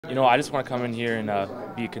I just want to come in here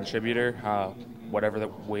and be a contributor, whatever the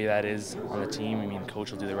way that is on the team. I mean,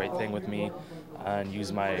 coach will do the right thing with me and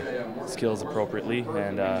use my skills appropriately,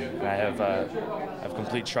 and I have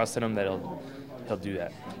complete trust in him that he'll do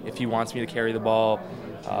that. If he wants me to carry the ball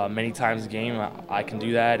many times a game, I can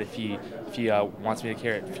do that. If he wants me to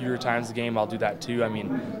carry it fewer times a game, I'll do that too. I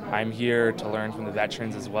mean, I'm here to learn from the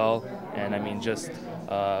veterans as well, and I mean just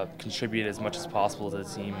contribute as much as possible to the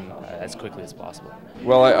team as quickly as possible.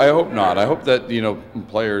 Well, I hope not. I hope that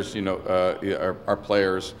players, our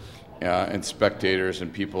players and spectators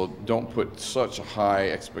and people don't put such high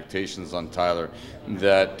expectations on Tyler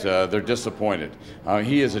that they're disappointed.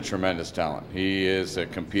 He is a tremendous talent. He is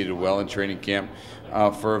competed well in training camp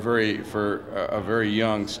for a very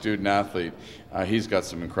young student athlete. He's got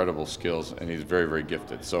some incredible skills, and he's very, very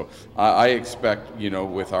gifted. So I expect,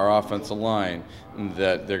 with our offensive line,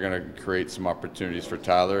 that they're going to create some opportunities for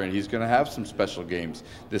Tyler, and he's going to have some special games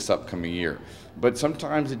this upcoming year. But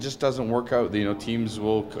sometimes it just doesn't work out. Teams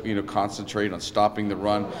will, concentrate on stopping the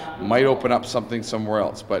run, might open up something somewhere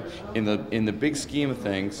else. But in the big scheme of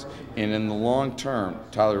things, and in the long term,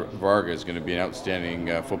 Tyler Varga is going to be an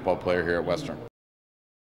outstanding football player here at Western.